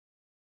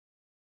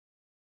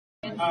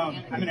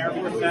I'm an Air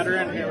Force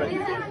veteran here with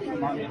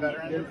some Army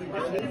veterans.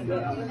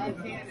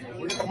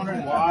 We're just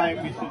wondering why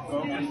we should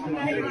focus on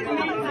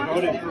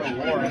voted for a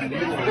war and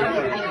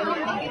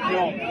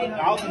kill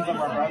thousands of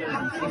our brothers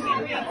and sisters.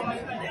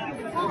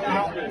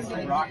 Countless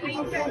Iraqi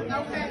civilians.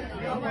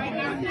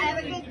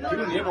 You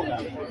enabled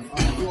that war.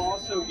 You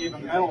also gave a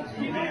medal to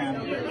a man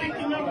who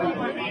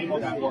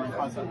enabled that war and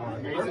caused that war.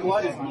 Your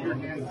blood is on your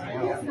hands as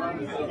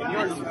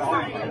well.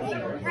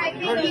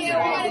 And you're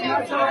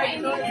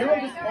disqualified. You're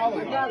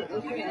disqualified.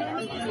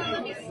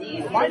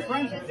 My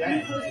friends are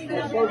dead.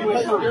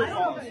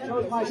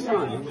 Chose my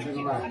son who was in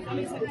Iraq.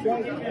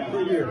 For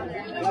a year.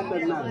 That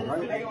doesn't matter,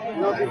 right?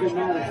 You don't think it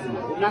matters to me.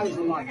 It matters a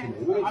lot to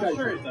me. I'm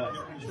sure it does.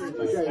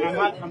 And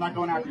I'm not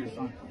going after your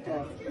son.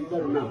 You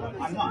better not.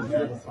 I'm not. No,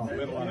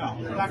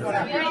 I'm not going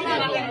after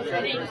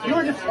your son.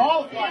 You're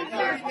disqualified,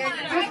 sir.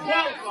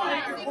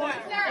 Disqualified.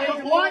 The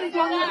blood is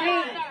on your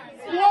hands.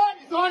 Blood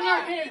is on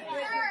your hands.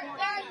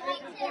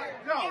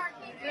 No.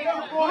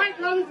 My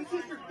brothers and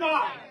sisters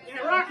died in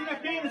Iraq and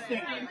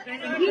Afghanistan.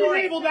 And he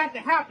enabled that to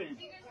happen.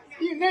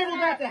 He enabled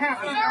that to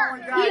happen.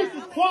 He is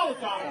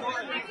disqualified.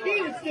 He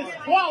is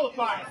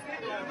disqualified.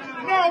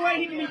 No way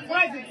he can be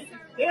president.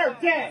 They are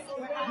dead.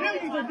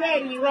 Millions are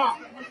dead in Iraq.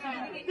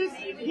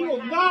 He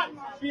will not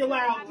be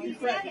allowed to be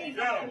president.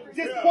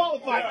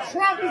 Disqualified.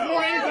 Trump is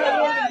more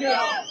anti-war than you.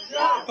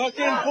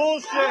 Fucking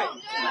bullshit.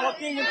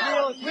 Fucking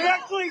imperialist. We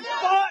actually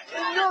fought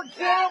in your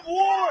damn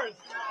wars.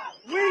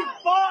 We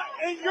fought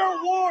in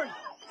your wars.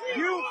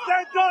 You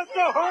sent us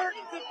to hurt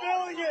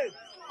civilians.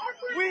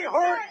 We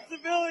hurt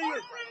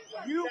civilians.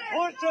 You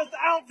pushed us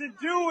out to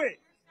do it.